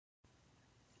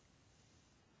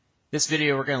This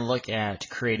video we're going to look at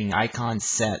creating icon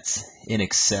sets in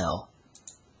Excel.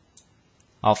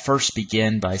 I'll first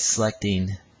begin by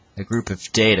selecting a group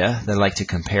of data that I like to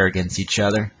compare against each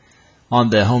other. On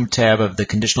the Home tab of the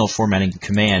Conditional Formatting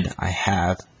command, I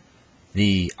have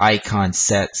the icon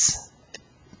sets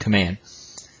command.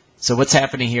 So what's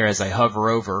happening here as I hover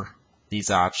over these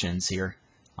options here,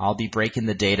 I'll be breaking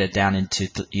the data down into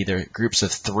either groups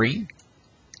of 3,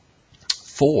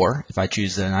 4, if I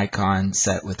choose an icon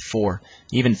set with 4,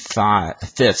 even 5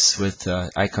 fifths with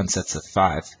icon sets of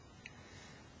 5.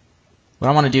 What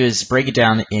I want to do is break it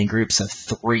down in groups of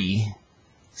 3.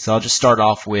 So I'll just start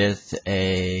off with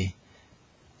a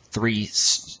three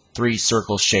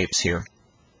circle shapes here.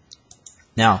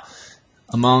 Now,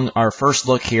 among our first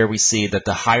look here, we see that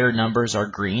the higher numbers are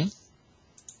green.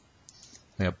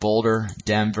 We have Boulder,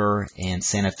 Denver, and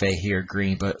Santa Fe here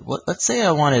green. But let's say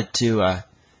I wanted to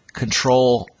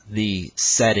control the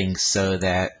settings so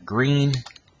that green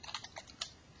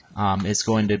is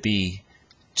going to be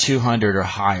 200 or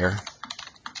higher,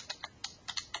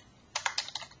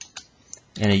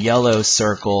 and a yellow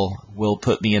circle will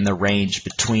put me in the range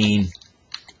between,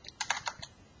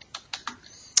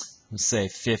 let's say,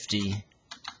 50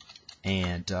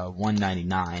 and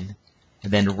 199,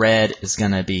 and then red is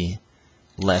going to be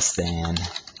less than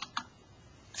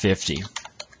 50.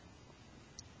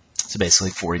 So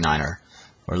basically 49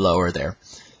 or lower there.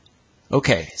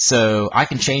 Okay, so I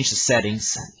can change the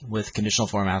settings with conditional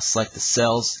formatting. I'll select the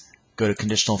cells, go to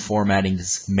conditional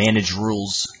formatting's manage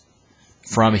rules.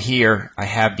 From here, I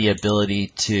have the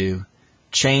ability to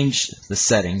change the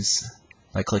settings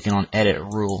by clicking on edit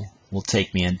rule. Will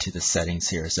take me into the settings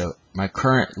here. So my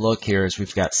current look here is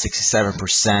we've got 67%,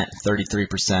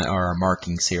 33% are our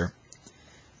markings here.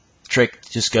 Trick,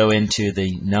 just go into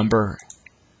the number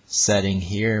setting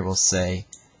here. We'll say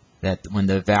that when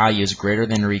the value is greater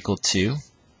than or equal to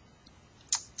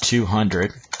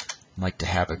 200, I'd like to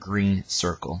have a green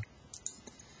circle.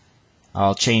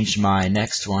 I'll change my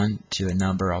next one to a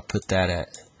number. I'll put that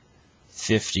at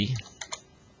 50.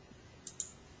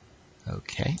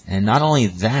 Okay, and not only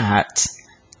that,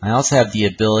 I also have the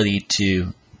ability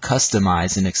to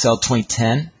customize. In Excel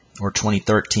 2010 or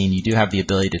 2013, you do have the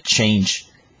ability to change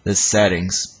the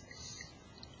settings.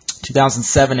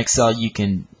 2007 Excel, you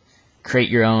can create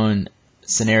your own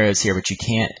scenarios here, but you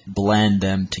can't blend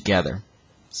them together.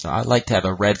 So I'd like to have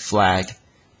a red flag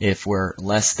if we're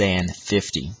less than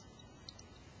 50.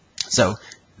 So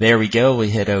there we go.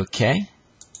 We hit OK,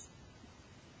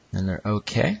 and they're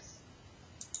OK.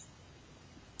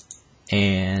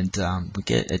 And we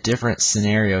get a different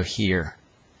scenario here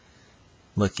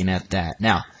looking at that.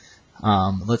 Now,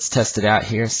 let's test it out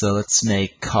here. So let's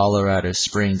make Colorado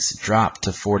Springs drop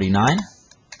to 49.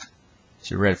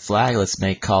 So red flag. Let's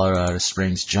make Colorado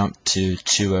Springs jump to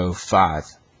 205.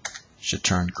 Should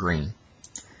turn green.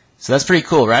 So that's pretty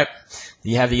cool, right?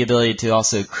 You have the ability to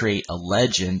also create a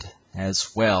legend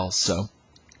as well. So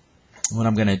what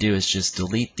I'm going to do is just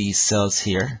delete these cells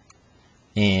here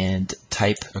and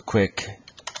type a quick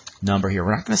number here.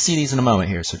 We're not going to see these in a moment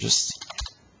here, so just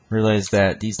realize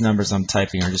that these numbers I'm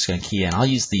typing are just going to key in. I'll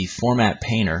use the Format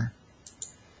Painter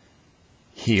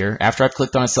here. After I've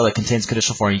clicked on a cell that contains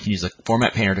conditional formatting, you can use the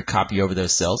Format Painter to copy over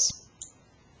those cells.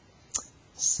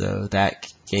 So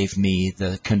that gave me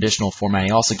the conditional formatting.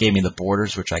 It also gave me the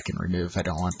borders, which I can remove if I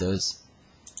don't want those.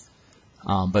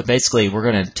 But basically, we're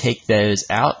going to take those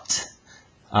out.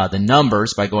 The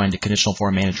numbers by going to conditional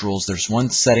format manage rules. There's one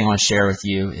setting I want to share with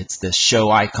you. It's the show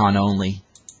icon only.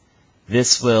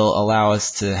 This will allow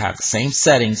us to have the same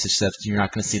settings, except you're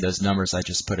not going to see those numbers I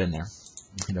just put in there.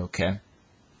 Hit OK.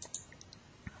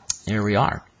 There we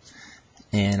are.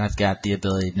 And I've got the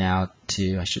ability now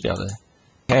to, I should be able to,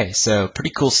 okay, so pretty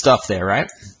cool stuff there, right?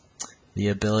 The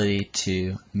ability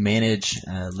to manage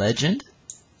a legend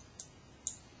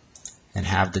and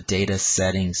have the data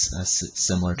settings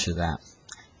similar to that.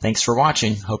 Thanks for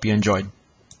watching. Hope you enjoyed.